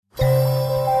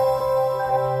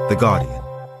The Guardian.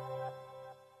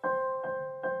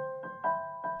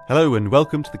 Hello and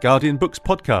welcome to the Guardian Books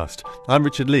podcast. I'm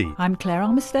Richard Lee. I'm Claire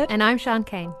Armistead. And I'm Sian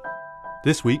Kane.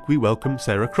 This week we welcome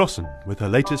Sarah Crossan with her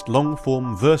latest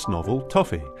long-form verse novel,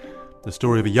 Toffee, the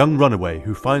story of a young runaway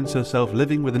who finds herself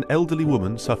living with an elderly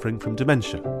woman suffering from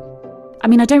dementia. I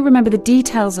mean, I don't remember the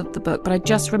details of the book, but I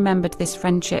just remembered this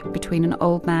friendship between an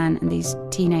old man and these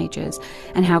teenagers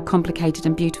and how complicated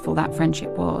and beautiful that friendship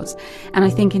was. And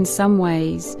I think in some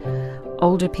ways,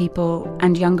 older people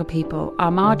and younger people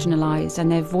are marginalised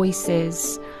and their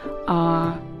voices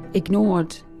are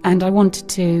ignored. And I wanted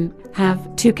to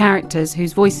have two characters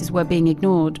whose voices were being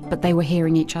ignored, but they were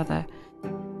hearing each other.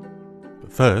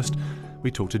 But first,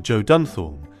 we talk to Joe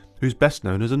Dunthorne, who's best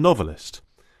known as a novelist.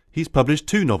 He's published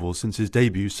 2 novels since his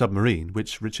debut, Submarine,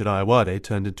 which Richard Ayoade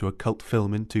turned into a cult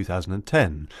film in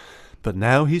 2010. But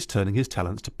now he's turning his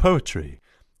talents to poetry.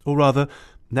 Or rather,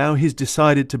 now he's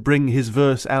decided to bring his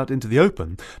verse out into the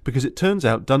open, because it turns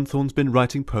out Dunthorne's been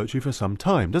writing poetry for some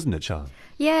time, doesn't it, Sian?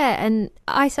 Yeah, and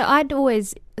I'd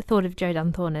always thought of Joe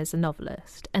Dunthorne as a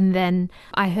novelist, and then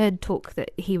I heard talk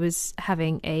that he was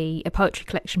having a poetry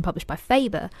collection published by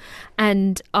Faber,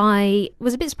 and I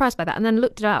was a bit surprised by that, and then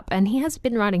looked it up, and he has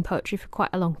been writing poetry for quite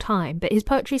a long time, but his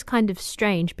poetry is kind of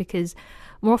strange because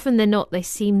more often than not, they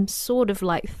seem sort of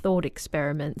like thought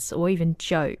experiments or even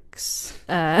jokes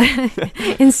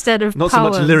instead of not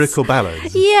poems. So much lyrical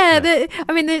ballads. Yeah.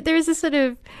 There is a sort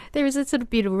of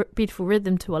beautiful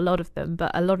rhythm to a lot of them, but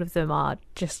a lot of them are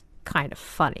just kind of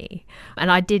funny.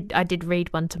 And I did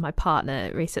read one to my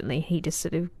partner recently. He just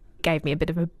sort of gave me a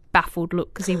bit of a baffled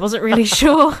look because he wasn't really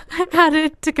sure how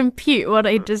to compute what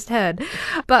I just heard.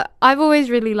 But I've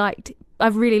really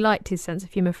liked his sense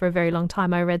of humour for a very long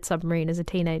time. I read Submarine as a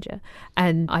teenager,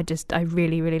 and I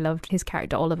really, really loved his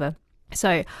character Oliver.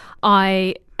 So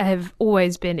I have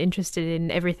always been interested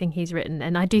in everything he's written,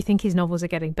 and I do think his novels are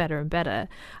getting better and better.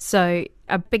 So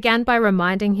I began by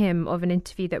reminding him of an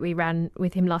interview that we ran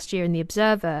with him last year in The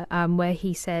Observer, where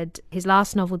he said his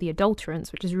last novel, The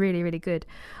Adulterants, which is really, really good,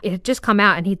 it had just come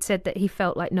out, and he'd said that he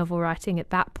felt like novel writing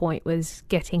at that point was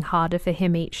getting harder for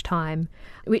him each time,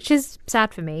 which is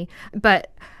sad for me.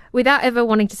 But without ever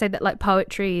wanting to say that like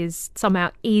poetry is somehow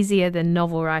easier than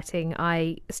novel writing,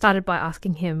 I started by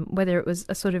asking him whether it was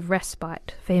a sort of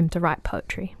respite for him to write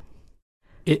poetry.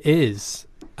 It is,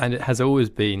 and it has always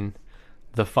been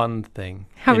the fun thing.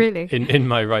 How really? In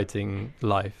my writing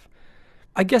life.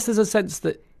 I guess there's a sense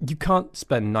that you can't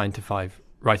spend 9 to 5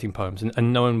 writing poems,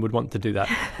 and no one would want to do that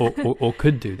or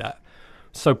could do that.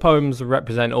 So poems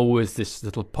represent always this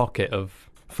little pocket of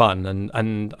fun,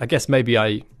 and I guess maybe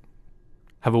I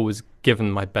have always given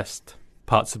my best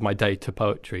parts of my day to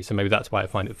poetry, so maybe that's why I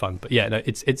find it fun. But yeah, no,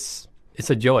 it's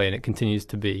a joy, and it continues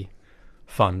to be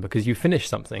fun because you finish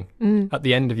something at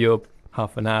the end of your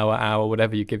half an hour,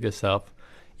 whatever you give yourself.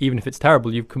 Even if it's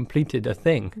terrible, you've completed a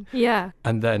thing. Yeah.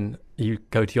 And then you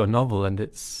go to your novel, and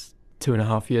it's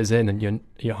 2.5 years in, and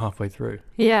you're halfway through.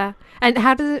 Yeah. And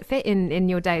how does it fit in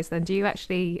your days then? Do you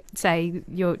actually say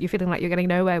you're feeling like you're getting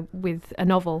nowhere with a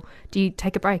novel? Do you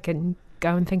take a break and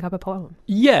go and think up a poem?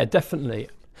 Yeah, definitely.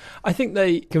 I think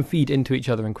they can feed into each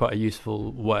other in quite a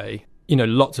useful way. You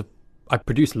know, I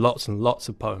produce lots and lots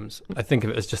of poems. I think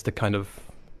of it as just a kind of,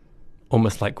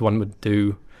 almost like one would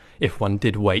do if one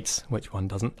did weights, which one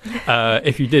doesn't.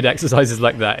 If you did exercises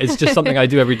like that, it's just something I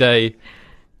do every day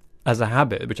as a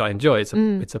habit, which I enjoy.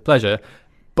 It's a pleasure.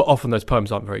 But often those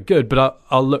poems aren't very good. But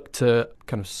I'll look to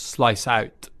kind of slice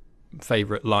out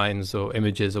favourite lines or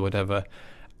images or whatever.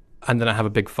 And then I have a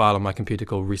big file on my computer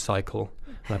called Recycle,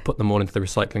 and I put them all into the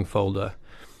recycling folder.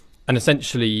 And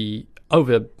essentially,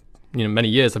 over many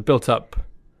years, I've built up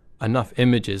enough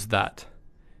images that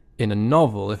in a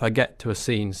novel, if I get to a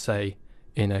scene, say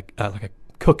in like a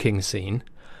cooking scene,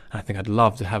 and I think I'd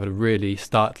love to have a really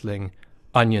startling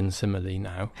onion simile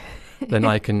now, then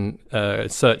I can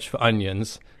search for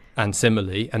onions and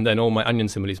simile, and then all my onion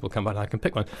similes will come out, and I can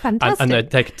pick one. Fantastic. And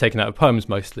they're taken out of poems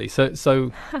mostly.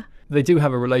 So they do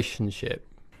have a relationship.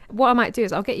 What I might do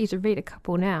is I'll get you to read a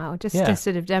couple now, just to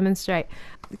sort of demonstrate,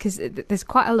 because there's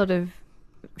quite a lot of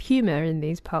humour in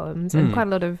these poems and quite a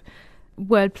lot of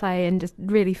wordplay and just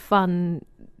really fun.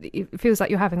 It feels like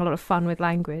you're having a lot of fun with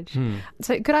language.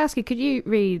 So could I ask you, could you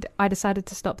read I Decided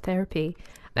to Stop Therapy?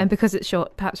 And because it's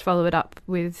short, perhaps follow it up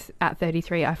with At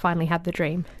 33, I Finally Had the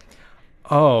Dream.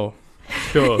 Oh,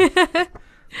 sure. The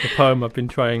poem I've been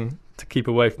trying to keep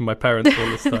away from my parents all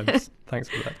this time. Thanks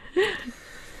for that.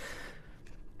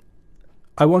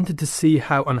 I wanted to see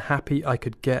how unhappy I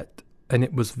could get, and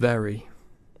it was very.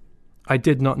 I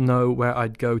did not know where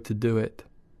I'd go to do it,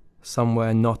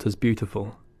 somewhere not as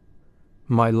beautiful.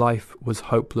 My life was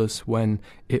hopeless when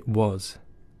it was.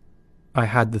 I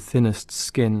had the thinnest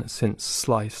skin since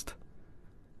sliced.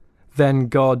 Then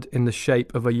God, in the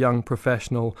shape of a young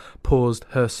professional, paused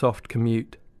her soft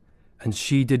commute, and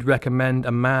she did recommend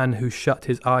a man who shut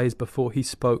his eyes before he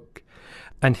spoke,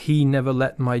 and he never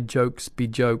let my jokes be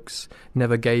jokes,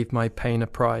 never gave my pain a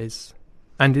prize.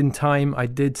 And in time I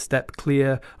did step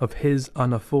clear of his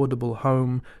unaffordable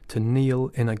home to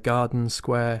kneel in a garden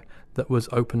square that was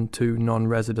open to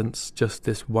non-residents just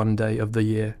this one day of the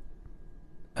year.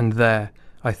 And there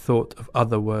I thought of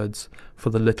other words for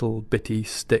the little bitty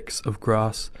sticks of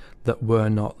grass that were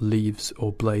not leaves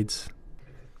or blades.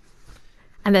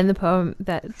 And then the poem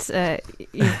that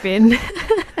you've been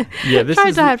this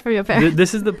trying to hide from your parents.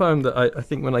 This is the poem that I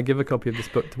think when I give a copy of this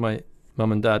book to my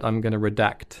mum and dad, I'm going to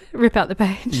redact. Rip out the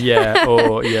page. Yeah,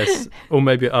 or yes. Or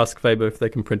maybe ask Faber if they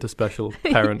can print a special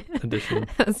parent edition.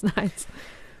 That's nice.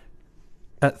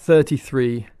 At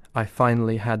 33, I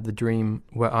finally had the dream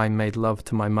where I made love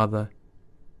to my mother.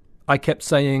 I kept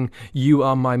saying, "You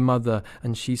are my mother,"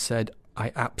 and she said,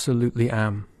 "I absolutely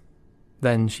am."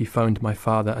 Then she phoned my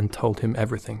father and told him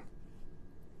everything.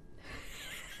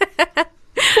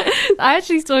 I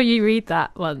actually saw you read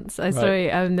that once. I saw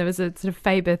there was a sort of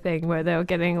Faber thing where they were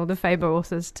getting all the Faber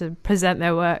authors to present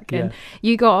their work, and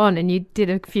you got on and you did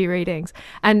a few readings,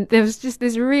 and there was just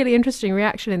this really interesting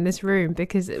reaction in this room,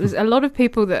 because it was a lot of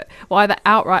people that were either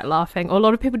outright laughing or a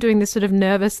lot of people doing this sort of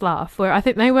nervous laugh where I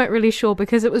think they weren't really sure,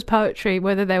 because it was poetry,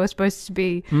 whether they were supposed to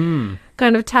be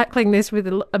kind of tackling this with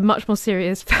a much more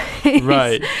serious face.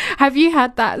 Right. Have you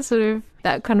had that sort of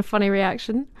that kind of funny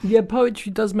reaction? Yeah,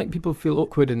 poetry does make people feel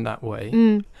awkward in that way.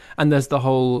 And there's the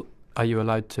whole, are you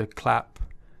allowed to clap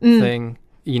thing?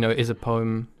 You know, is a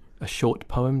poem a short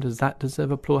poem? Does that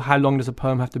deserve applause? How long does a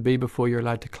poem have to be before you're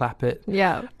allowed to clap it?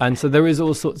 Yeah. And so there is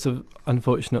all sorts of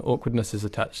unfortunate awkwardnesses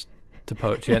attached to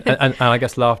poetry. and I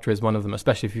guess laughter is one of them,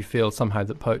 especially if you feel somehow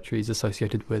that poetry is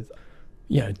associated with,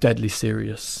 you know, deadly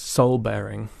serious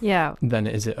soul-bearing. Yeah. Then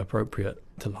is it appropriate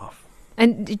to laugh?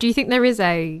 And do you think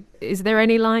is there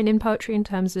any line in poetry in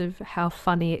terms of how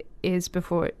funny it is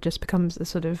before it just becomes a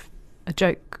sort of a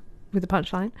joke with a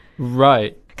punchline?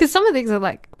 Right. Because some of these are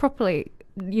like properly,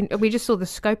 you know, we just saw the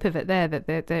scope of it there,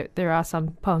 that there are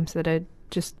some poems that are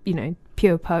just, you know,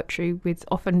 pure poetry with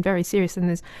often very serious, and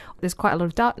there's quite a lot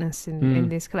of darkness in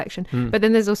this collection. But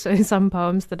then there's also some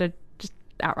poems that are just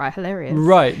outright hilarious.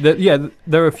 Right.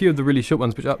 There are a few of the really short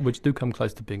ones which do come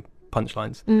close to being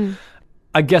punchlines.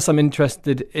 I guess I'm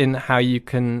interested in how you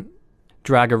can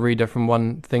drag a reader from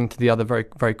one thing to the other very,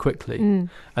 very quickly.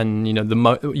 And, you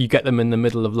know, you get them in the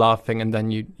middle of laughing and then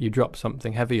you drop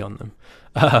something heavy on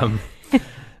them.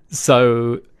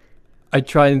 So I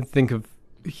try and think of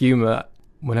humour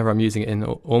whenever I'm using it in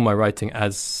all my writing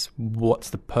as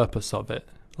what's the purpose of it?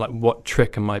 Like what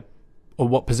trick or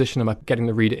what position am I getting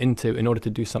the reader into in order to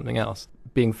do something else?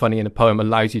 Being funny in a poem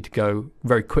allows you to go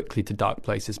very quickly to dark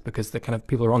places because the kind of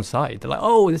people are on side. They're like,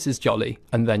 oh, this is jolly.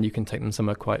 And then you can take them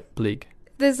somewhere quite bleak.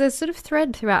 There's a sort of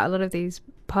thread throughout a lot of these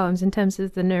poems in terms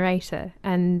of the narrator.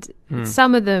 And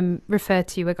some of them refer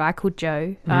to a guy called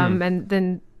Joe. And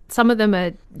then some of them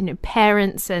are, you know,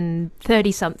 parents and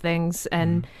 30-somethings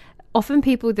and often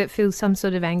people that feel some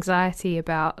sort of anxiety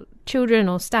about children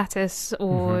or status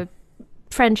or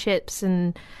friendships,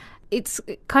 and it's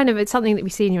something that we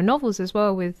see in your novels as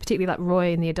well, with particularly like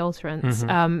Roy and the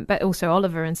Adulterants, but also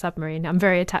Oliver and Submarine. I'm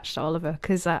very attached to Oliver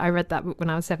because I read that book when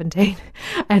I was 17,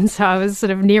 and so I was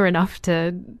sort of near enough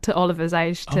to Oliver's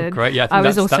age. Great! Yeah, I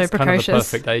was also that's precocious. Kind of a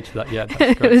perfect age for that. Yeah,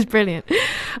 that's great. It was brilliant.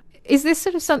 Is this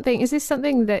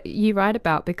something that you write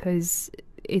about because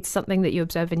it's something that you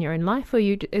observe in your own life, or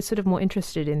you are sort of more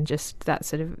interested in just that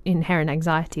sort of inherent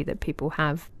anxiety that people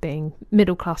have being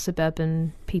middle-class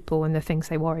suburban people and the things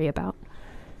they worry about?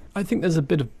 I think there's a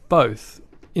bit of both.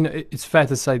 You know, it's fair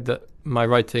to say that my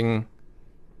writing,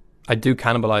 I do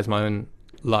cannibalize my own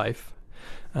life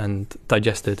and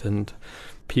digest it and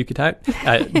puke it out.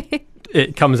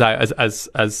 It comes out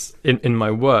as in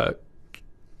my work.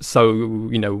 So,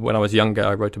 you know, when I was younger,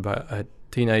 I wrote about a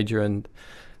teenager, and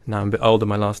now I'm a bit older.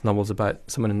 My last novel's about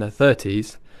someone in their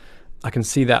 30s. I can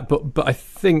see that, but I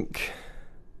think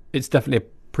it's definitely a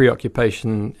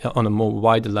preoccupation on a more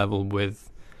wider level with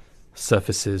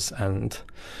surfaces and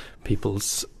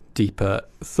people's deeper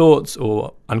thoughts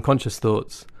or unconscious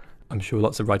thoughts. I'm sure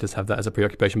lots of writers have that as a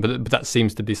preoccupation, but that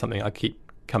seems to be something I keep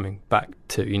coming back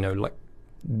to, you know, like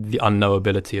the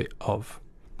unknowability of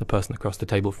the person across the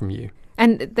table from you.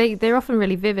 And they're often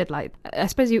really vivid. Like, I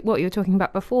suppose what you were talking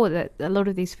about before, that a lot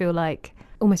of these feel like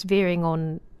almost veering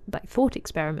on like thought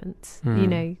experiments. You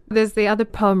know, there's the other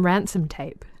poem, Ransom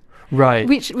Tape, right?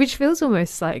 Which feels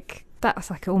almost like that's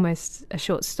like almost a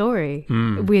short story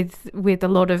with a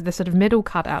lot of the sort of middle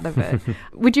cut out of it.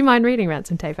 Would you mind reading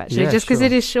Ransom Tape, actually? Yeah, just because sure.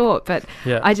 it is short, but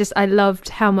Yeah. I loved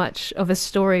how much of a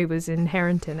story was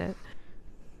inherent in it.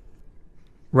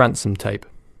 Ransom Tape.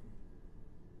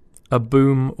 A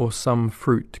boom or some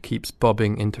fruit keeps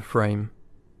bobbing into frame.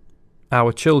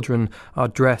 Our children are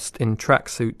dressed in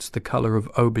tracksuits the colour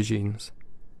of aubergines.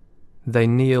 They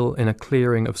kneel in a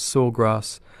clearing of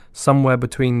sawgrass somewhere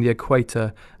between the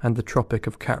equator and the Tropic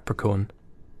of Capricorn.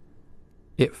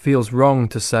 It feels wrong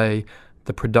to say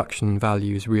the production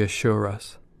values reassure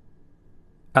us.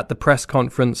 At the press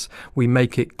conference, we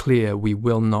make it clear we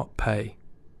will not pay.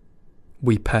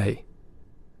 We pay,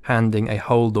 handing a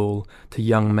hold-all to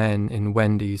young men in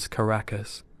Wendy's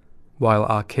Caracas, while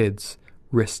our kids,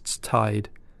 wrists tied,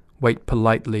 wait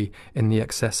politely in the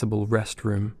accessible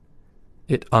restroom.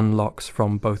 It unlocks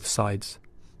from both sides.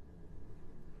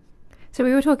 So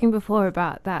we were talking before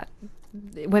about that,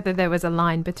 whether there was a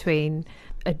line between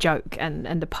a joke and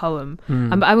a poem.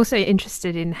 But I'm also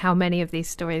interested in how many of these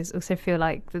stories also feel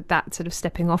like that sort of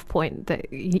stepping off point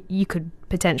that you could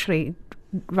potentially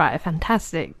write a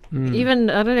fantastic, even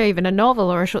a novel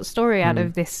or a short story out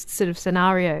of this sort of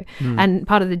scenario. And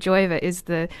part of the joy of it is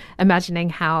the imagining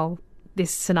how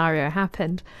this scenario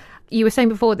happened. You were saying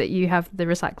before that you have the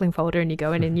recycling folder and you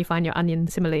go in and you find your onion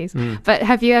similes. But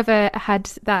have you ever had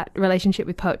that relationship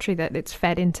with poetry that it's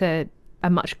fed into a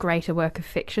much greater work of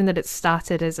fiction, that it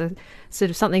started as a sort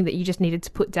of something that you just needed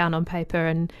to put down on paper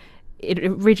and it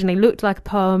originally looked like a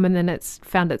poem and then it's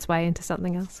found its way into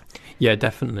something else? Yeah,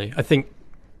 definitely. I think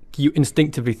you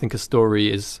instinctively think a story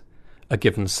is a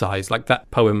given size. Like that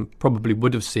poem probably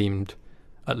would have seemed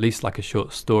at least like a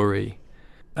short story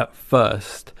at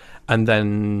first. And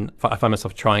then I find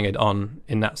myself trying it on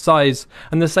in that size.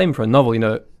 And the same for a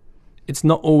novel, it's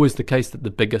not always the case that the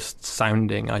biggest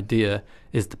sounding idea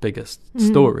is the biggest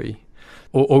story.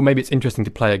 Or maybe it's interesting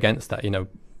to play against that,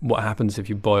 what happens if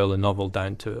you boil a novel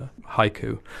down to a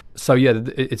haiku. So yeah,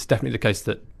 it's definitely the case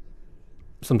that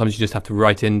sometimes you just have to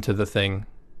write into the thing,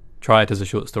 try it as a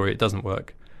short story, it doesn't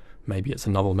work. Maybe it's a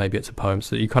novel, maybe it's a poem.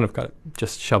 So you kind of got to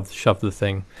just shove the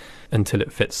thing until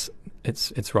it fits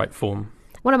its right form.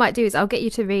 What I might do is I'll get you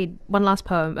to read one last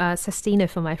poem, Sestina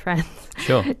for my friends.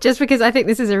 Sure. Just because I think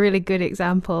this is a really good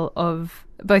example of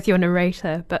both your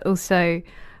narrator, but also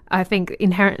I think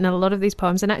inherent in a lot of these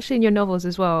poems, and actually in your novels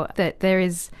as well, that there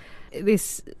is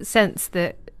this sense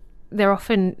that they're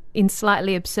often in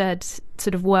slightly absurd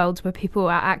sort of worlds where people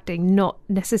are acting not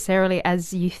necessarily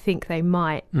as you think they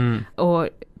might, or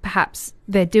perhaps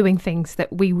they're doing things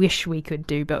that we wish we could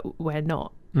do, but we're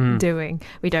not doing.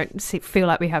 We don't feel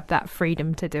like we have that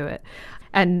freedom to do it.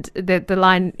 And the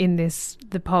line in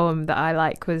the poem that I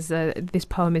like was, this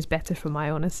poem is better for my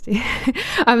honesty.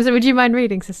 So would you mind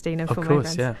reading Sestina for my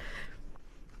friends? Of course, yeah.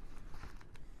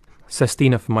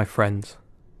 Sestina for my friends.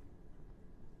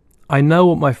 I know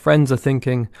what my friends are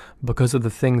thinking because of the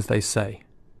things they say.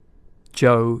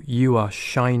 Joe, you are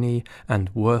shiny and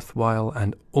worthwhile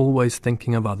and always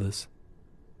thinking of others.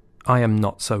 I am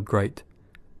not so great.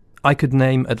 I could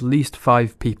name at least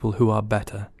 5 people who are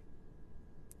better.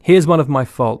 Here's one of my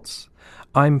faults.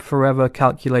 I'm forever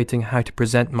calculating how to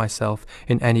present myself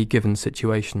in any given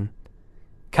situation.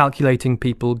 Calculating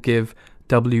people give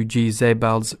W.G.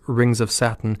 Sebald's Rings of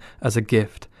Saturn as a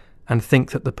gift and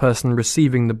think that the person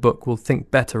receiving the book will think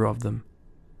better of them.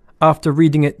 After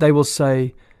reading it, they will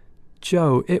say,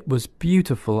 Joe, it was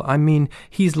beautiful. I mean,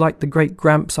 he's like the great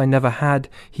Gramps I never had.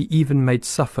 He even made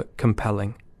Suffolk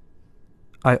compelling.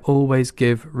 I always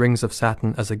give Rings of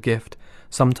Saturn as a gift,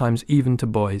 sometimes even to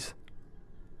boys.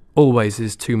 Always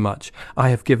is too much. I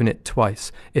have given it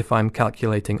twice, if I'm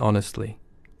calculating honestly.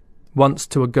 Once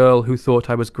to a girl who thought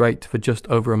I was great for just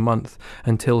over a month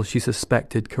until she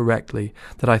suspected correctly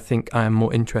that I think I am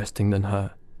more interesting than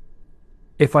her.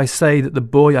 If I say that the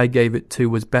boy I gave it to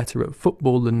was better at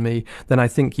football than me, then I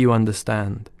think you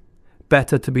understand.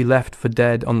 Better to be left for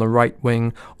dead on the right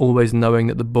wing, always knowing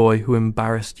that the boy who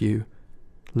embarrassed you,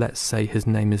 let's say his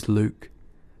name is Luke,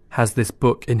 has this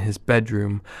book in his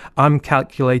bedroom. I'm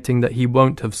calculating that he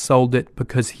won't have sold it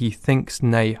because he thinks,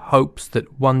 nay, hopes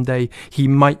that one day he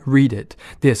might read it,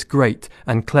 this great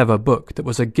and clever book that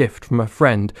was a gift from a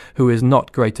friend who is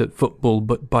not great at football,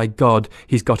 but by God,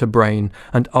 he's got a brain,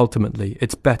 and ultimately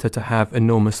it's better to have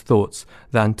enormous thoughts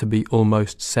than to be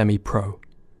almost semi-pro.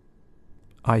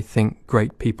 I think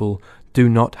great people do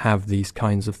not have these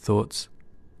kinds of thoughts.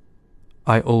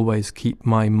 I always keep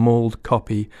my mauled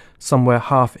copy somewhere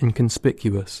half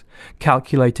inconspicuous,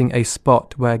 calculating a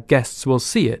spot where guests will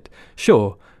see it,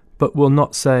 sure, but will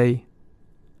not say,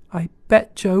 I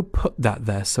bet Joe put that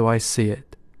there so I see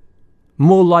it.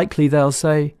 more likely they'll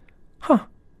say, "Huh,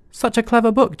 such a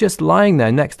clever book just lying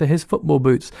there next to his football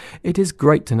boots. It is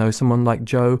great to know someone like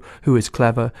Joe who is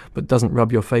clever but doesn't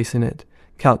rub your face in it.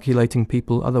 Calculating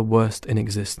people are the worst in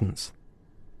existence.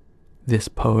 This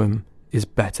poem is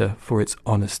better for its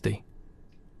honesty.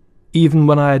 Even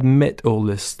when I admit all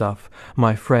this stuff,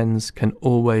 my friends can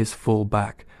always fall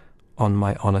back on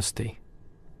my honesty.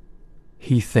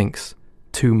 He thinks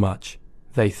too much,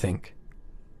 they think.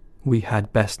 We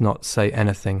had best not say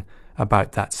anything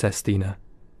about that Sestina.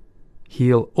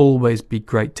 He'll always be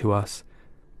great to us,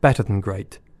 better than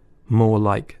great, more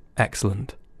like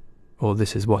excellent. Or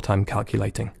this is what I'm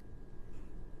calculating."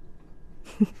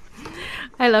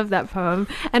 I love that poem.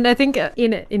 And I think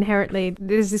in it, inherently,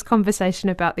 there's this conversation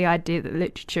about the idea that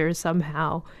literature is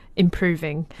somehow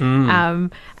improving.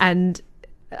 And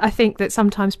I think that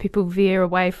sometimes people veer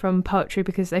away from poetry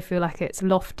because they feel like it's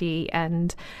lofty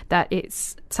and that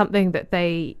it's something that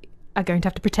they are going to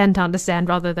have to pretend to understand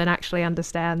rather than actually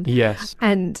understand. Yes.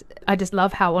 And I just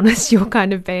love how honest you're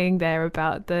kind of being there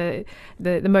about the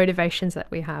motivations that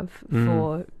we have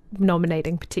for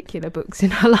nominating particular books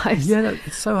in our lives. Yeah,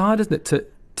 it's so hard, isn't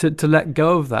it, to let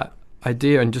go of that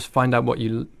idea and just find out what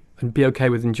you and be okay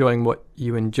with enjoying what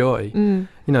you enjoy. You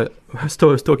know, I was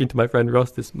talking to my friend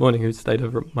Ross this morning, who stayed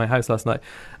over at my house last night,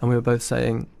 and we were both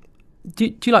saying, "Do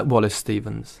you like Wallace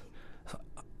Stevens?"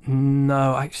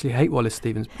 No, I actually hate Wallace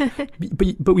Stevens.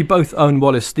 but we both own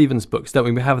Wallace Stevens books, don't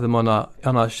we? We have them on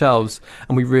our shelves,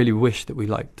 and we really wish that we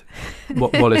liked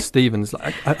Wallace Stevens.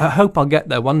 Like, I hope I'll get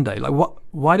there one day. Like,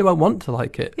 why do I want to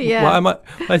like it? Yeah. Why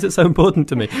is it so important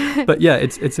to me? But yeah,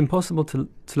 it's impossible to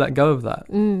let go of that.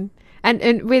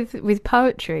 And with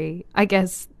poetry, I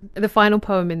guess the final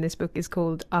poem in this book is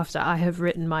called "After I Have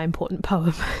Written My Important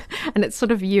Poem," and it's sort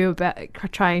of you about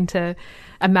trying to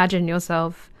imagine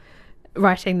yourself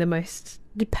writing the most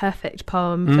perfect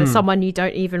poem for someone you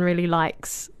don't even really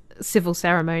like's civil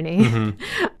ceremony.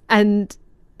 And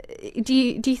do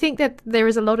you think that there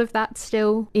is a lot of that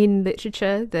still in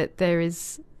literature, that there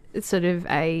is sort of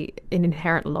an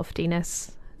inherent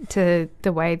loftiness to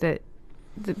the way that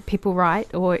people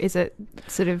write, or is it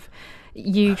sort of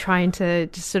you trying to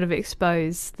just sort of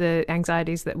expose the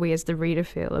anxieties that we as the reader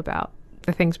feel about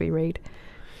the things we read?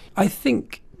 I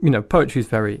think, poetry is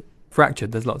very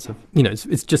fractured. There's lots of,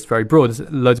 it's just very broad.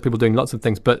 There's loads of people doing lots of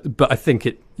things, but I think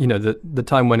it, the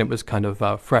time when it was kind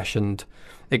of fresh and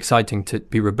exciting to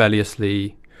be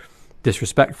rebelliously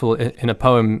disrespectful in a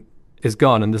poem is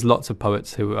gone, and there's lots of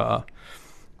poets who are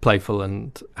playful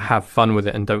and have fun with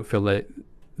it and don't feel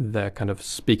they're kind of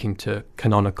speaking to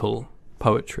canonical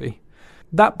poetry.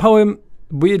 That poem,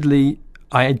 weirdly,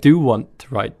 I do want to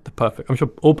write the perfect. I'm sure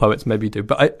all poets maybe do,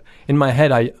 but in my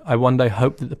head, I one day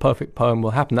hope that the perfect poem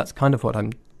will happen. That's kind of what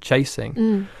I'm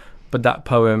chasing. But that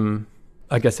poem,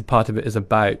 I guess a part of it is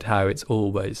about how it's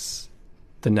always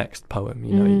the next poem.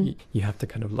 You have to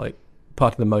kind of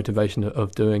part of the motivation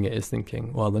of doing it is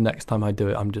thinking, well, the next time I do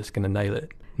it, I'm just going to nail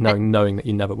it, knowing that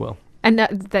you never will. And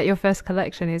that your first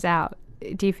collection is out.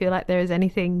 Do you feel like there is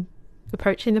anything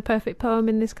approaching the perfect poem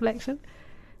in this collection?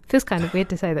 Feels kind of weird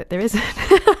to say that there isn't.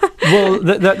 Well,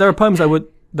 there are poems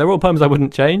they're all poems I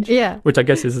wouldn't change. Yeah, which I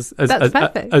guess is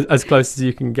as close as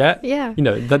you can get. Yeah,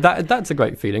 that's a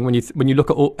great feeling when you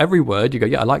look at every word, you go,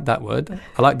 yeah, I like that word.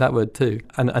 I like that word too,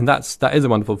 and that is a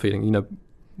wonderful feeling.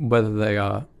 Whether they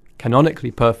are canonically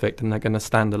perfect and they're going to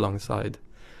stand alongside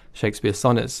Shakespeare's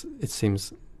sonnets, it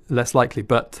seems less likely,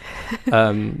 but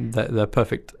they're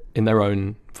perfect in their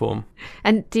own form.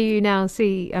 And do you now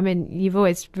see, you've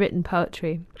always written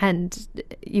poetry and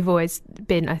you've always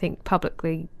been, I think,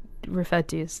 publicly referred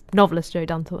to as novelist Joe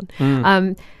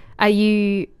Dunthorne. Are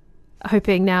you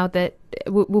hoping now that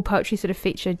will poetry sort of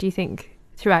feature, do you think,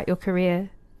 throughout your career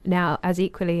now as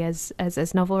equally as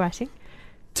novel writing?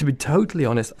 To be totally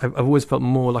honest, I've always felt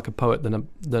more like a poet than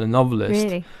a novelist.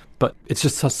 Really? But it's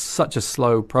just such a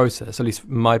slow process. At least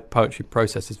my poetry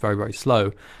process is very, very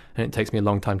slow, and it takes me a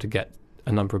long time to get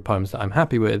a number of poems that I'm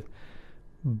happy with.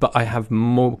 But I have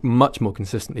much more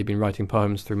consistently been writing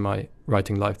poems through my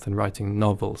writing life than writing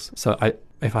novels. So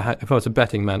if I was a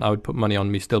betting man, I would put money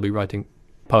on me still be writing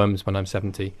poems when I'm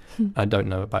 70. I don't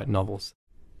know about novels.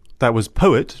 That was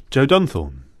poet Joe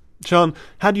Dunthorne. Sian,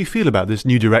 how do you feel about this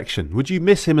new direction? Would you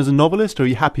miss him as a novelist, or are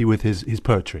you happy with his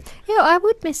poetry? Yeah, I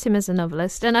would miss him as a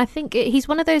novelist, and I think he's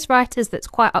one of those writers that's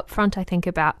quite upfront, I think,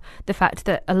 about the fact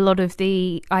that a lot of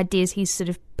the ideas he's sort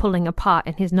of pulling apart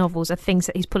in his novels are things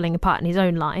that he's pulling apart in his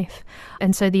own life.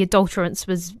 And so The Adulterants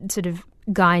was sort of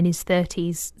guy in his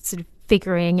 30s sort of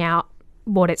figuring out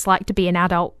what it's like to be an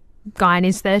adult guy in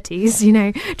his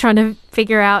 30s, trying to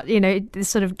figure out,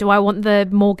 sort of, do I want the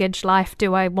mortgage life?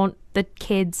 Do I want the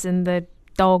kids and the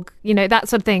dog, that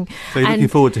sort of thing. So you're looking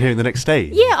forward to hearing the next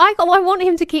stage? Yeah, I want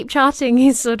him to keep charting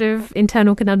his sort of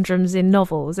internal conundrums in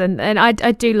novels, and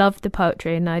I do love the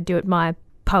poetry, and I do admire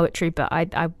poetry, but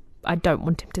I don't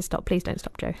want him to stop. Please don't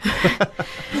stop, Joe.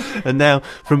 And now,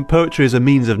 from poetry as a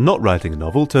means of not writing a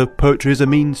novel to poetry as a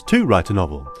means to write a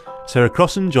novel. Sarah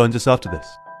Crossan joins us after this.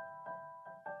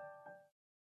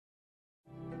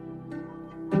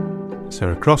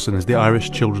 Sarah Crossan is the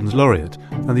Irish Children's Laureate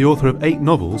and the author of 8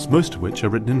 novels, most of which are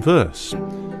written in verse.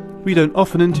 We don't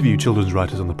often interview children's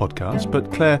writers on the podcast,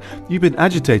 but Claire, you've been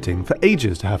agitating for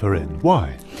ages to have her in.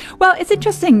 Why? Well, it's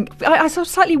interesting. I sort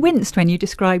of slightly winced when you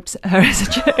described her as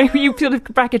you sort of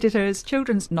bracketed her as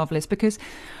children's novelist, because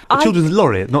children's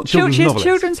laureate, not children's novelist. She is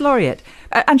children's laureate,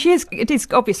 and she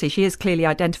is clearly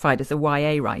identified as a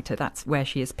YA writer. That's where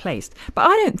she is placed. But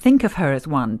I don't think of her as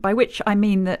one, by which I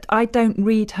mean that I don't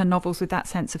read her novels with that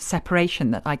sense of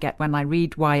separation that I get when I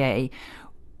read YA,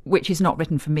 which is not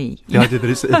written for me. The idea that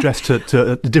it's addressed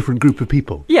to a different group of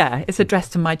people. Yeah, it's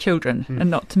addressed to my children and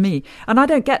not to me. And I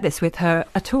don't get this with her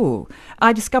at all.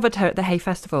 I discovered her at the Hay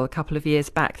Festival a couple of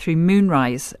years back through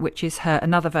Moonrise, which is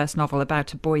another verse novel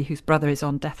about a boy whose brother is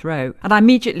on death row. And I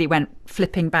immediately went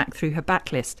flipping back through her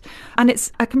backlist. And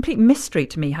it's a complete mystery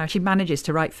to me how she manages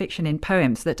to write fiction in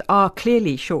poems that are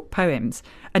clearly short poems,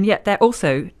 and yet they're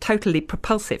also totally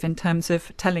propulsive in terms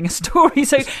of telling a story.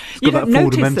 So you don't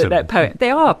notice that they're poems. They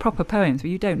are proper poems,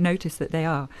 but you don't notice that they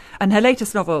are. And her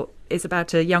latest novel is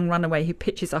about a young runaway who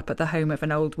pitches up at the home of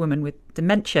an old woman with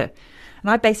dementia. And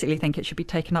I basically think it should be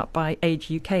taken up by Age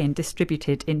UK and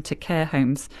distributed into care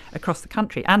homes across the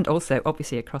country, and also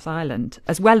obviously across Ireland,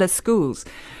 as well as schools,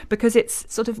 because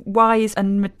it's sort of wise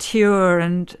and mature,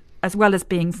 and as well as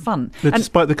being fun.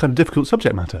 Despite the kind of difficult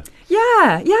subject matter. Yeah.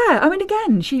 I mean,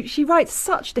 again, she writes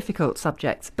such difficult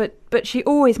subjects, but she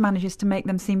always manages to make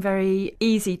them seem very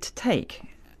easy to take.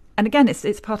 And again,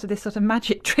 it's part of this sort of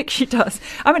magic trick she does.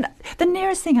 I mean, the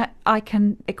nearest thing I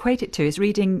can equate it to is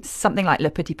reading something like Le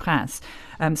Petit Prince,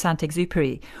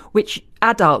 Saint-Exupéry, which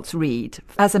adults read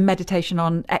as a meditation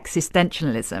on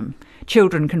existentialism.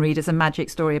 Children can read as a magic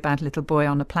story about a little boy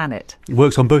on a planet. It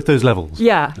works on both those levels.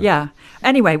 Yeah.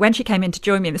 Anyway, when she came in to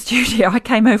join me in the studio, I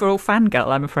came over all fangirl,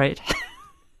 I'm afraid.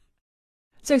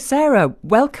 So, Sarah,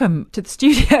 welcome to the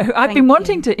studio. I've been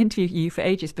wanting to interview you for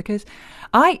ages because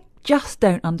I just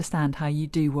don't understand how you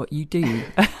do what you do.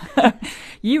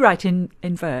 You write in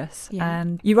verse,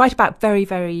 and you write about very,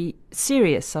 very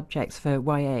serious subjects for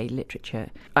YA literature.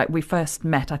 We first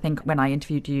met, I think, when I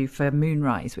interviewed you for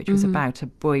Moonrise, which was about a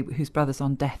boy whose brother's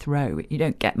on death row. You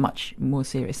don't get much more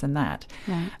serious than that.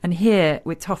 Right. And here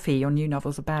with Toffee, your new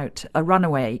novel's about a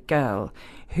runaway girl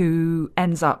who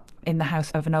ends up in the house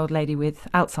of an old lady with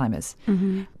Alzheimer's.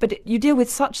 Mm-hmm. But you deal with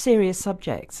such serious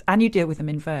subjects, and you deal with them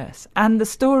in verse. And the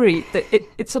story,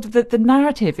 it's sort of the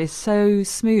narrative is so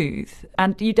smooth,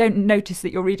 and you don't notice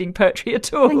that you're reading poetry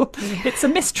at all. It's a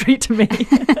mystery to me.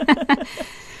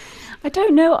 I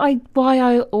don't know why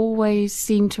I always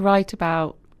seem to write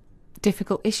about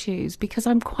difficult issues, because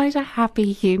I'm quite a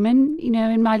happy human.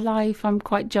 In my life, I'm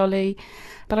quite jolly.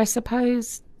 But I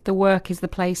suppose the work is the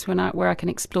place where I can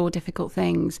explore difficult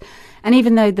things. And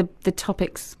even though the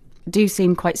topics do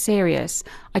seem quite serious,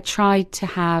 I try to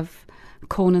have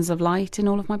corners of light in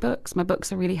all of my books. My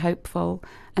books are really hopeful.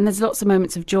 And there's lots of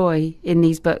moments of joy in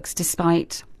these books,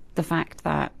 despite the fact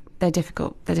that they're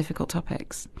difficult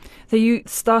topics. So you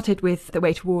started with The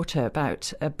Way to Water,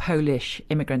 about a Polish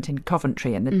immigrant in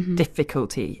Coventry and the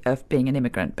difficulty of being an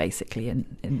immigrant, basically, in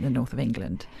the north of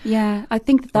England. Yeah, I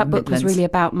think that book was really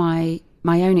about my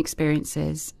own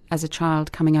experiences as a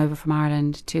child coming over from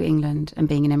Ireland to England and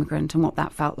being an immigrant and what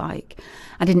that felt like.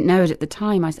 I didn't know it at the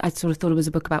time. I sort of thought it was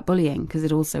a book about bullying, because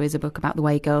it also is a book about the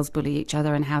way girls bully each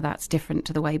other and how that's different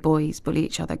to the way boys bully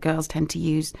each other. Girls tend to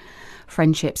use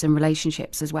friendships and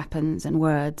relationships as weapons and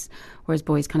words, whereas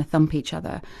boys kind of thump each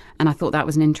other. And I thought that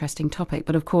was an interesting topic.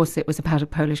 But of course, it was about a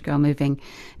Polish girl moving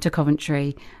to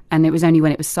Coventry. And it was only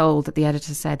when it was sold that the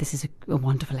editor said, this is a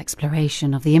wonderful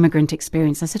exploration of the immigrant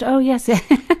experience. I said, oh, yes,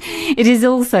 it is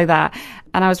also that.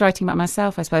 And I was writing about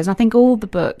myself, I suppose. And I think all the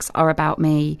books are about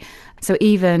me. So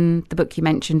even the book you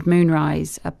mentioned,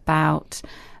 Moonrise, about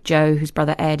Joe, whose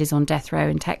brother Ed is on death row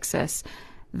in Texas,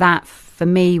 that for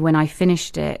me, when I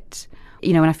finished it,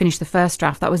 when I finished the first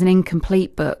draft, that was an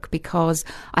incomplete book because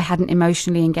I hadn't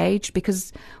emotionally engaged.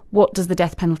 Because what does the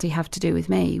death penalty have to do with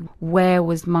me? Where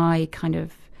was my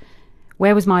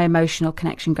emotional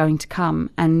connection going to come?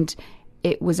 And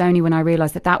it was only when I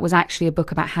realised that was actually a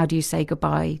book about how do you say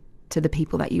goodbye to the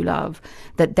people that you love,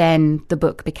 that then the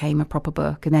book became a proper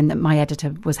book, and then that my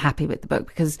editor was happy with the book,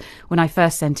 because when I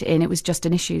first sent it in, it was just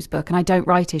an issues book, and I don't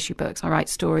write issue books. I write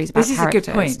stories about characters. This is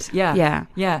a good point.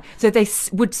 Yeah. So they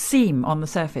would seem on the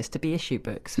surface to be issue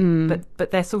books,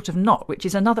 but they're sort of not, which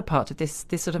is another part of this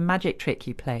sort of magic trick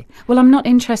you play. Well, I'm not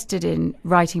interested in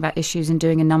writing about issues and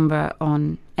doing a number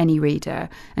on any reader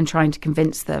and trying to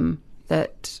convince them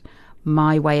that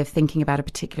my way of thinking about a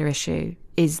particular issue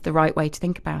is the right way to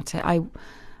think about it.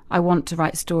 I want to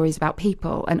write stories about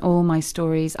people, and all my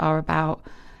stories are about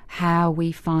how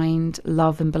we find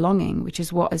love and belonging, which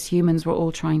is what as humans we're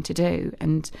all trying to do.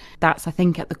 And that's, I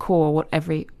think, at the core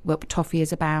what Toffee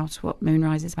is about, what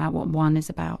Moonrise is about, what One is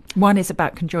about. One is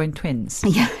about conjoined twins.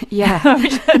 Yeah.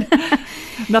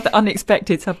 Another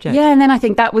unexpected subject. Yeah, and then I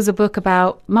think that was a book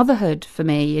about motherhood for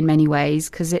me in many ways,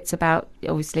 because it's about,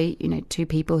 obviously, two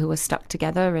people who are stuck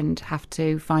together and have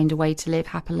to find a way to live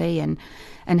happily, and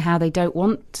how they don't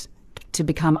want to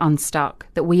become unstuck,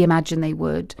 that we imagine they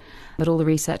would. But all the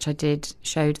research I did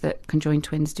showed that conjoined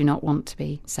twins do not want to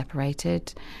be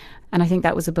separated. And I think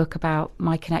that was a book about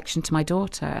my connection to my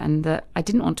daughter, and that I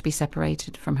didn't want to be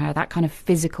separated from her. That kind of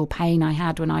physical pain I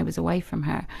had when I was away from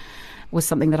her was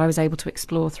something that I was able to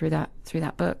explore through that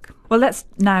book. Well, let's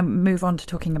now move on to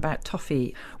talking about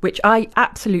Toffee, which I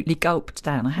absolutely gulped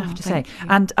down, I have to say.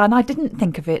 And I didn't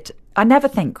think of it. I never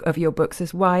think of your books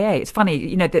as YA. It's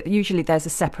funny, that usually there's a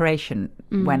separation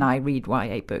when I read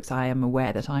YA books. I am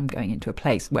aware that I'm going into a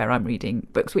place where I'm reading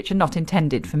books which are not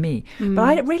intended for me. But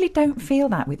I really don't feel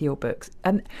that with your books.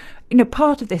 And,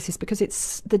 part of this is because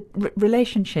it's the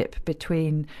relationship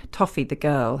between Toffee, the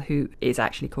girl, who is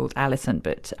actually called Alison,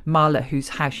 but Marla, whose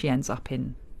house she ends up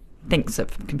in,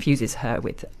 confuses her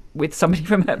with somebody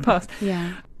from her past.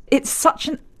 Yeah. It's such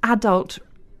an adult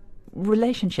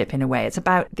relationship in a way. It's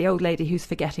about the old lady who's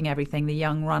forgetting everything, the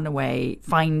young runaway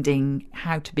finding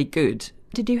how to be good.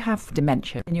 Did you have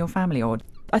dementia in your family? Or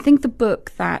I think the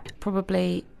book that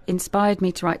probably inspired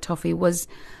me to write Toffee was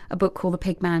a book called The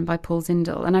Pig Man by Paul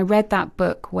Zindel, and I read that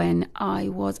book when I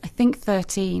was, I think,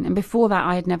 13, and before that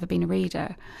I had never been a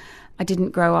reader. I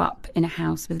didn't grow up in a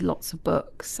house with lots of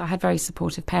books. I had very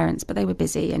supportive parents, but they were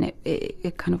busy, and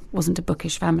it kind of wasn't a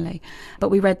bookish family. But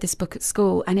we read this book at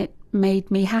school, and it made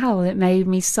me howl, it made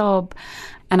me sob.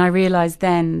 And I realised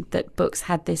then that books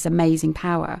had this amazing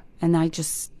power, and I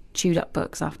just chewed up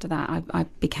books after that. I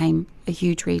became a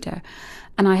huge reader.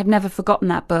 And I have never forgotten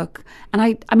that book. And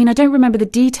I mean, I don't remember the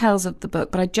details of the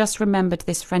book, but I just remembered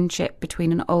this friendship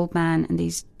between an old man and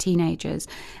these teenagers,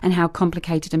 and how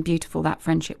complicated and beautiful that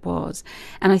friendship was.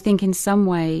 And I think in some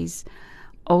ways,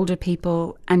 older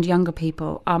people and younger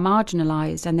people are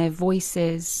marginalised, and their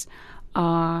voices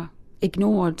are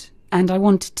ignored. And I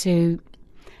wanted to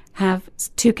have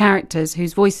two characters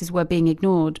whose voices were being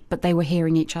ignored, but they were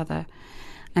hearing each other.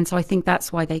 And so I think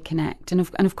that's why they connect. And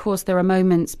of course, there are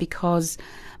moments, because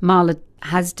Marla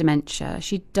has dementia,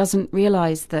 she doesn't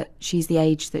realise that she's the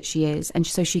age that she is. And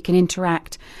so she can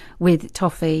interact with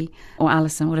Toffee, or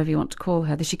Alison, whatever you want to call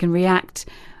her, that she can react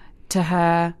to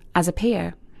her as a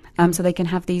peer. So they can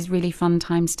have these really fun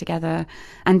times together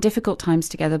and difficult times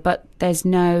together, but there's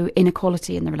no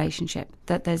inequality in the relationship.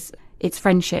 It's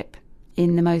friendship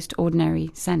in the most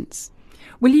ordinary sense.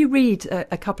 Will you read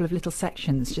a couple of little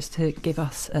sections just to give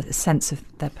us a sense of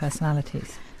their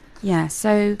personalities? Yeah,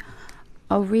 so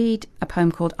I'll read a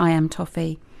poem called I Am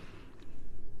Toffee.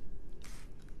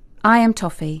 I am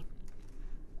Toffee.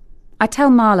 I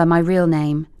tell Marla my real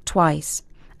name twice.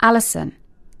 Alison.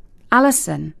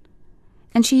 Alison.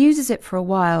 And she uses it for a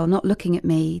while, not looking at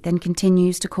me, then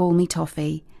continues to call me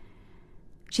Toffee.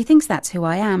 She thinks that's who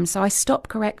I am, so I stop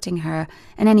correcting her.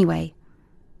 And anyway,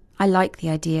 I like the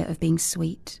idea of being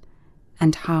sweet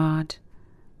and hard,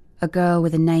 a girl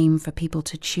with a name for people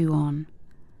to chew on,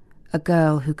 a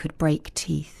girl who could break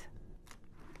teeth.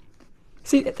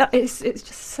 See, it's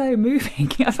just so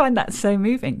moving. I find that so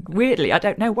moving. Weirdly, I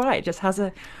don't know why. It just has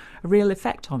a real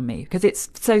effect on me, because it's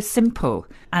so simple,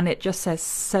 and it just says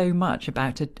so much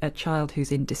about a child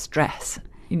who's in distress,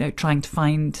 trying to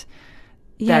find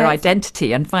their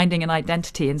identity, and finding an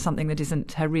identity in something that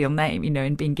isn't her real name,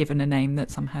 and being given a name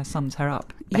that somehow sums her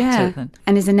up better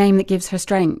and is a name that gives her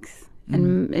strength,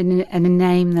 and a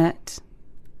name that,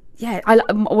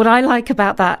 what I like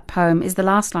about that poem is the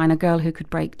last line, a girl who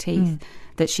could break teeth,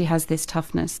 that she has this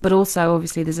toughness, but also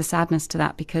obviously there's a sadness to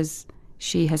that, because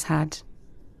she has had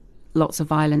lots of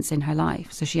violence in her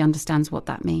life, so she understands what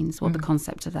that means, what the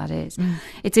concept of that is.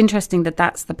 It's interesting that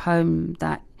that's the poem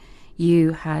that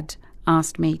you had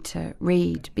asked me to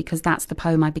read, because that's the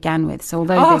poem I began with. So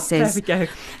although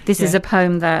this is a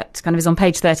poem that kind of is on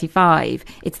page 35,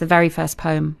 it's the very first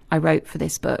poem I wrote for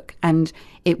this book, and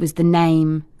it was the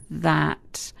name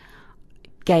that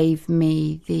gave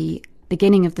me the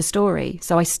beginning of the story.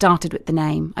 So I started with the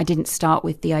name. I didn't start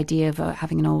with the idea of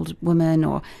having an old woman,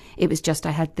 or it was just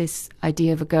I had this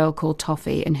idea of a girl called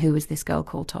Toffee, and who was this girl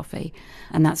called Toffee,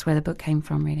 and that's where the book came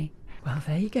from, really. Well,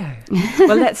 there you go.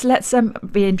 Well, let's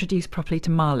be introduced properly to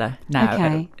Marla now.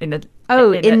 Okay. In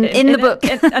the book.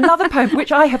 Another poem,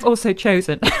 which I have also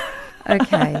chosen.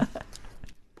 Okay.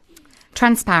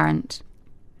 Transparent.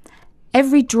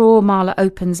 Every drawer Marla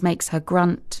opens makes her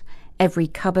grunt. Every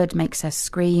cupboard makes her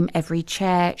scream. Every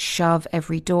chair, shove.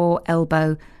 Every door,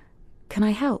 elbow. Can I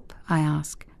help? I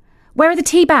ask. Where are the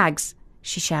tea bags?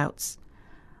 She shouts.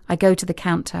 I go to the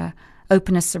counter,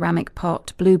 open a ceramic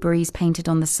pot, blueberries painted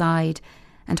on the side,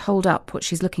 and hold up what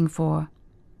she's looking for.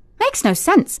 Makes no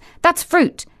sense. That's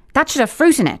fruit. That should have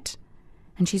fruit in it.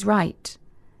 And she's right.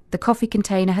 The coffee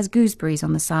container has gooseberries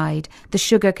on the side. The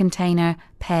sugar container,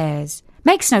 pears.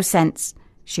 Makes no sense,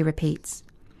 she repeats.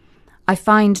 I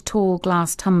find tall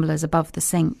glass tumblers above the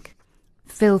sink.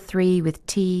 Fill 3 with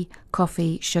tea,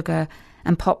 coffee, sugar,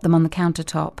 and pop them on the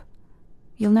countertop.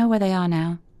 You'll know where they are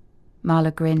now.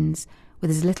 Marla grins, with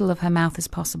as little of her mouth as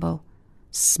possible.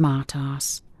 Smart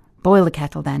ass. Boil the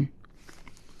kettle then.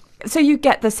 So you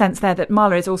get the sense there that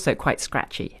Marla is also quite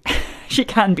scratchy. She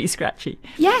can be scratchy.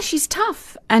 Yeah, she's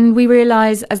tough. And we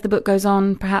realise as the book goes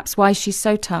on perhaps why she's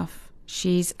so tough.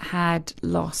 She's had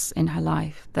loss in her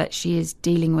life that she is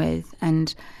dealing with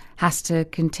and has to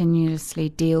continuously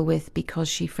deal with, because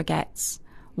she forgets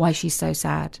why she's so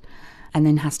sad and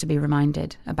then has to be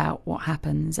reminded about what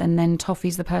happens. And then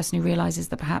Toffee's the person who realises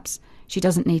that perhaps she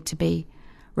doesn't need to be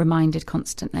reminded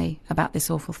constantly about this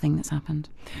awful thing that's happened.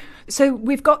 So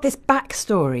we've got this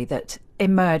backstory that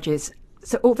emerges.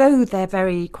 So although they're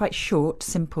very quite short,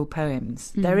 simple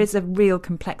poems, there is a real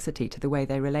complexity to the way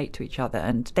they relate to each other,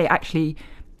 and they actually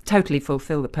totally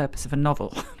fulfil the purpose of a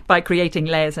novel by creating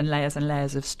layers and layers and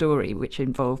layers of story which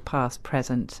involve past,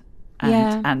 present,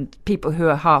 and people who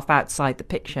are half outside the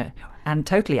picture and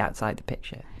totally outside the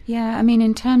picture. Yeah, I mean,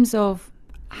 in terms of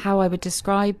how I would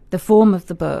describe the form of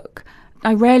the book,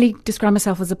 I rarely describe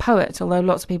myself as a poet, although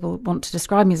lots of people want to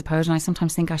describe me as a poet, and I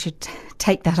sometimes think I should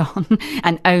take that on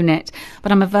and own it.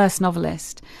 But I'm a verse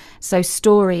novelist, so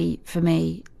story for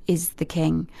me is the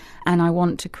king, and I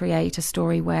want to create a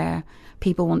story where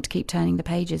people want to keep turning the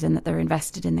pages and that they're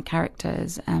invested in the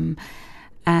characters.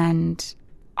 And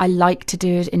I like to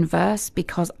do it in verse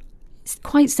because,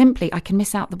 quite simply, I can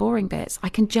miss out the boring bits. I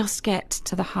can just get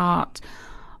to the heart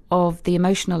of the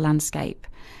emotional landscape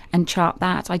and chart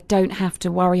that. I don't have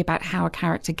to worry about how a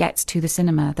character gets to the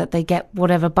cinema, that they get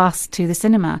whatever bus to the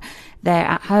cinema. They're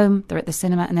at home, they're at the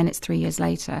cinema, and then it's 3 years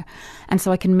later. And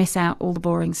so I can miss out all the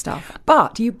boring stuff.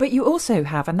 But you also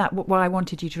have, and that's why I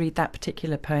wanted you to read that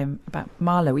particular poem about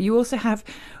Marla, you also have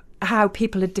how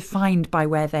people are defined by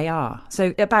where they are.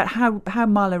 So about how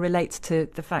Marla relates to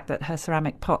the fact that her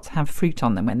ceramic pots have fruit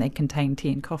on them when they contain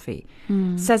tea and coffee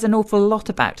says an awful lot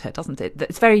about her, doesn't it?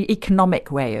 It's a very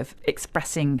economic way of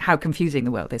expressing how confusing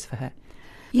the world is for her.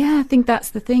 Yeah, I think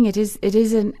that's the thing. It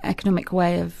is an economic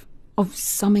way of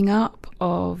summing up,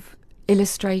 of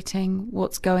illustrating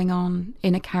what's going on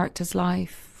in a character's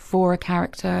life for a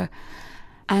character.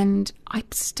 And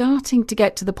I'm starting to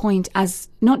get to the point, as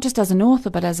not just as an author,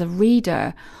 but as a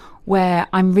reader, where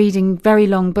I'm reading very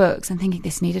long books and thinking,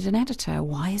 this needed an editor.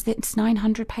 Why is it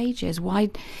 900 pages? Why,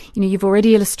 you've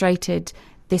already illustrated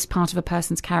this part of a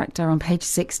person's character on page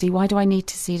 60. Why do I need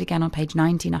to see it again on page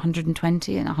 90 and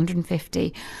 120 and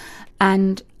 150?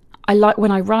 And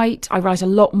when I write a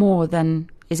lot more than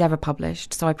is ever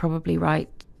published. So I probably write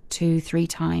 2-3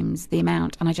 times the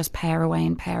amount, and I just pare away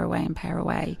and pare away and pare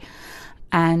away.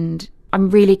 And I'm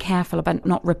really careful about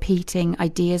not repeating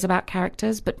ideas about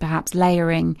characters, but perhaps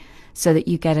layering so that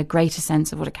you get a greater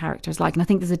sense of what a character is like. And I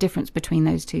think there's a difference between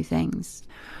those two things.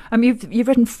 You've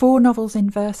written 4 novels in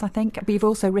verse, I think, but you've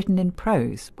also written in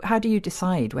prose. How do you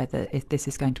decide whether if this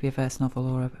is going to be a verse novel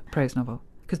or a prose novel?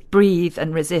 Because Breathe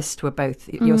and Resist were both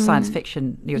your science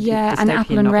fiction, your dystopian and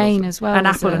Apple and novels. Rain as well. And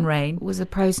Apple and Rain was a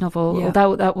prose novel,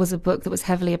 although that was a book that was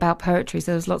heavily about poetry,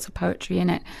 so there was lots of poetry in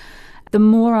it. The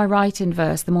more I write in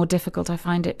verse, the more difficult I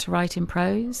find it to write in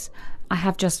prose. I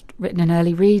have just written an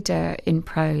early reader in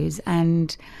prose,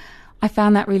 and I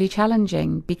found that really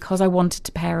challenging because I wanted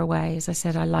to pare away. As I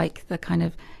said, I like the kind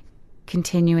of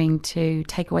continuing to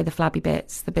take away the flabby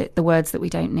bits, the words that we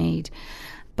don't need.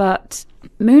 But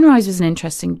Moonrise was an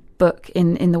interesting book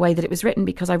in the way that it was written,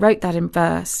 because I wrote that in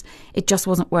verse. It just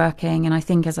wasn't working. And I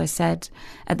think, as I said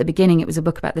at the beginning, it was a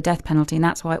book about the death penalty, and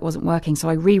that's why it wasn't working. So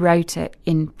I rewrote it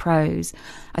in prose.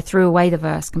 I threw away the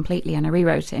verse completely and I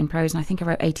rewrote it in prose. And I think I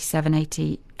wrote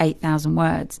 88,000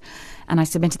 words. And I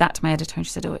submitted that to my editor, and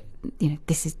she said,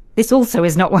 this also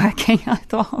is not working. I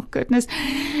thought, oh, goodness.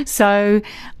 So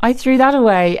I threw that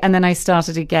away, and then I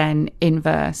started again in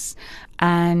verse.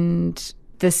 And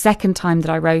the second time that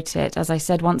I wrote it, as I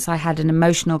said, once I had an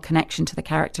emotional connection to the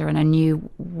character and I knew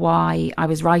why I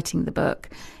was writing the book,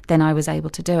 then I was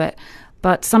able to do it.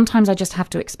 But sometimes I just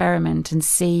have to experiment and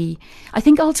see. I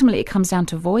think ultimately it comes down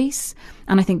to voice.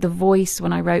 And I think the voice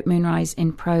when I wrote Moonrise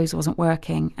in prose wasn't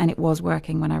working, and it was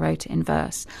working when I wrote it in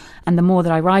verse. And the more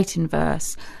that I write in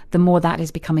verse, the more that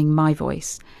is becoming my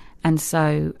voice. And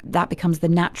so that becomes the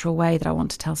natural way that I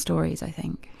want to tell stories, I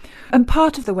think. And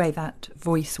part of the way that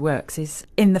voice works is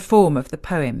in the form of the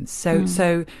poems.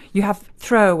 So you have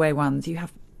throwaway ones, you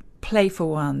have playful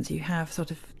ones, you have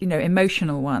sort of,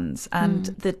 emotional ones. And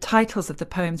the titles of the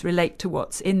poems relate to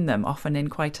what's in them, often in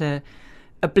quite a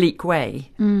bleak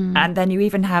way. And then you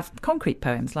even have concrete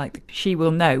poems like She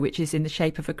Will Know, which is in the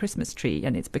shape of a Christmas tree,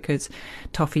 and it's because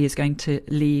Toffee is going to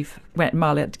leave when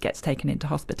Marla gets taken into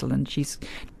hospital, and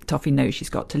Toffee knows she's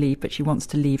got to leave, but she wants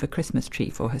to leave a Christmas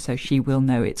tree for her, so she will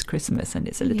know it's Christmas, and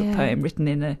it's a little poem written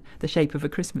in the shape of a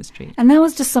Christmas tree. And that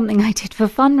was just something I did for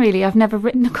fun, really. I've never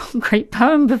written a concrete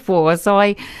poem before, so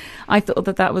I thought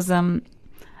that was a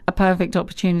perfect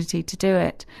opportunity to do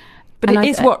it. But it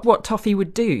is what Toffee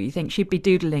would do. You think she'd be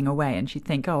doodling away and she'd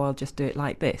think, oh, I'll just do it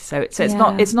like this. So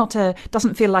it's not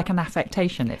doesn't feel like an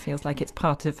affectation. It feels like it's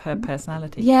part of her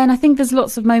personality. Yeah, and I think there's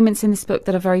lots of moments in this book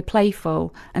that are very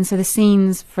playful. And so the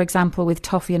scenes, for example, with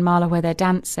Toffee and Marla where they're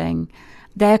dancing,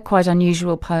 they're quite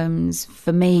unusual poems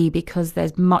for me because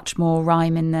there's much more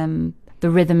rhyme in them. The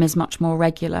rhythm is much more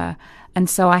regular. And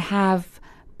so I have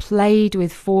played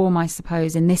with form, I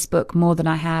suppose, in this book more than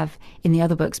I have in the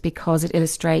other books, because it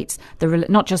illustrates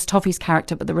not just Toffee's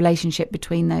character, but the relationship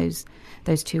between those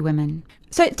two women.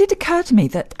 So it did occur to me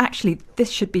that actually this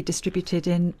should be distributed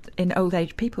in old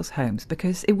age people's homes,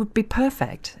 because it would be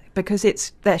perfect, because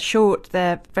they're short,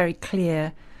 they're very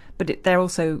clear, but they're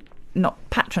also not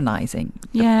patronising.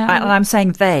 Yeah, and I'm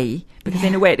saying they, because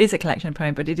in a way it is a collection of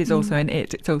poems, but it is also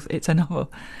it's a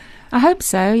novel. I hope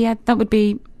so. Yeah, that would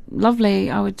be lovely.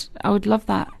 I would love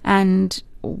that. And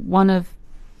one of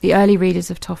the early readers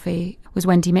of Toffee was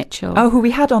Wendy Mitchell. Oh, who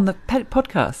we had on the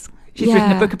podcast. She's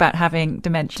written a book about having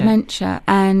dementia.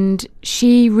 And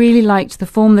she really liked the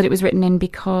form that it was written in,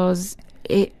 because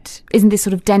it isn't this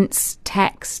sort of dense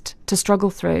text to struggle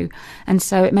through. And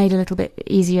so it made it a little bit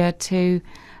easier to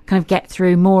kind of get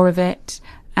through more of it.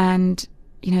 And,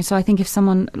 so I think if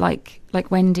someone like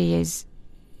Wendy is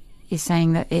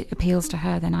saying that it appeals to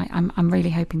her, then I'm really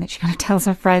hoping that she kind of tells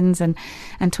her friends and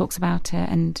talks about it,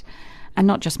 and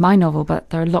not just my novel, but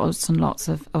there are lots and lots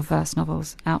of verse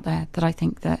novels out there that I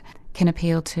think that can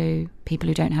appeal to people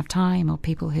who don't have time, or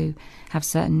people who have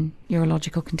certain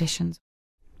neurological conditions.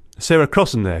 Sarah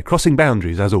Crossan there, crossing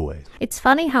boundaries as always. It's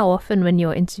funny how often when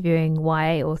you're interviewing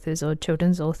YA authors or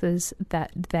children's authors that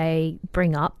they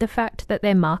bring up the fact that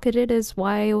they're marketed as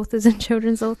YA authors and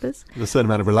children's authors. There's a certain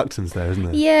amount of reluctance there, isn't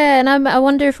there? Yeah, and I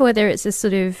wonder whether it's a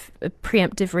sort of a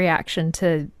preemptive reaction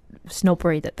to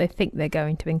snobbery that they think they're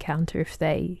going to encounter if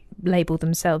they label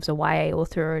themselves a YA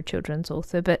author or a children's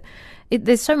author. But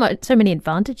there's so many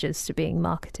advantages to being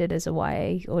marketed as a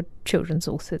YA or children's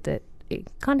author that it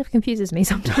kind of confuses me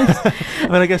sometimes.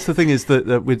 I guess the thing is that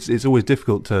it's always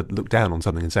difficult to look down on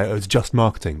something and say, oh, it's just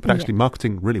marketing. But actually,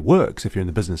 marketing really works if you're in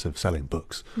the business of selling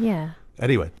books. Yeah.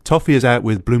 Anyway, Toffee is out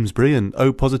with Bloomsbury, and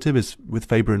O Positive is with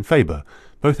Faber and Faber,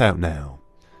 both out now.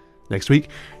 Next week,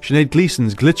 Sinead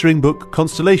Gleason's glittering book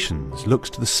Constellations looks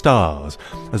to the stars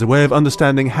as a way of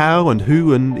understanding how and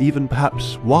who and even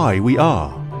perhaps why we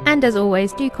are. And as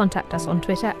always, do contact us on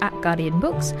Twitter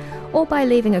 @GuardianBooks or by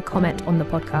leaving a comment on the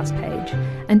podcast page.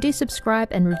 And do subscribe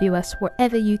and review us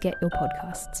wherever you get your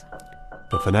podcasts.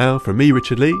 But for now, from me,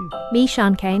 Richard Lee. Me,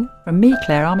 Sian Kane. From me,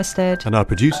 Claire Armistead. And our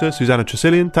producer, Susanna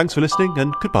Tresillian. Thanks for listening,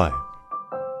 and goodbye.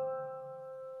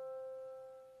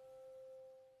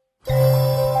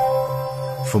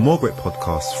 For more great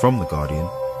podcasts from The Guardian,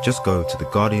 just go to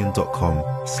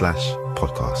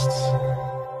theguardian.com/podcasts.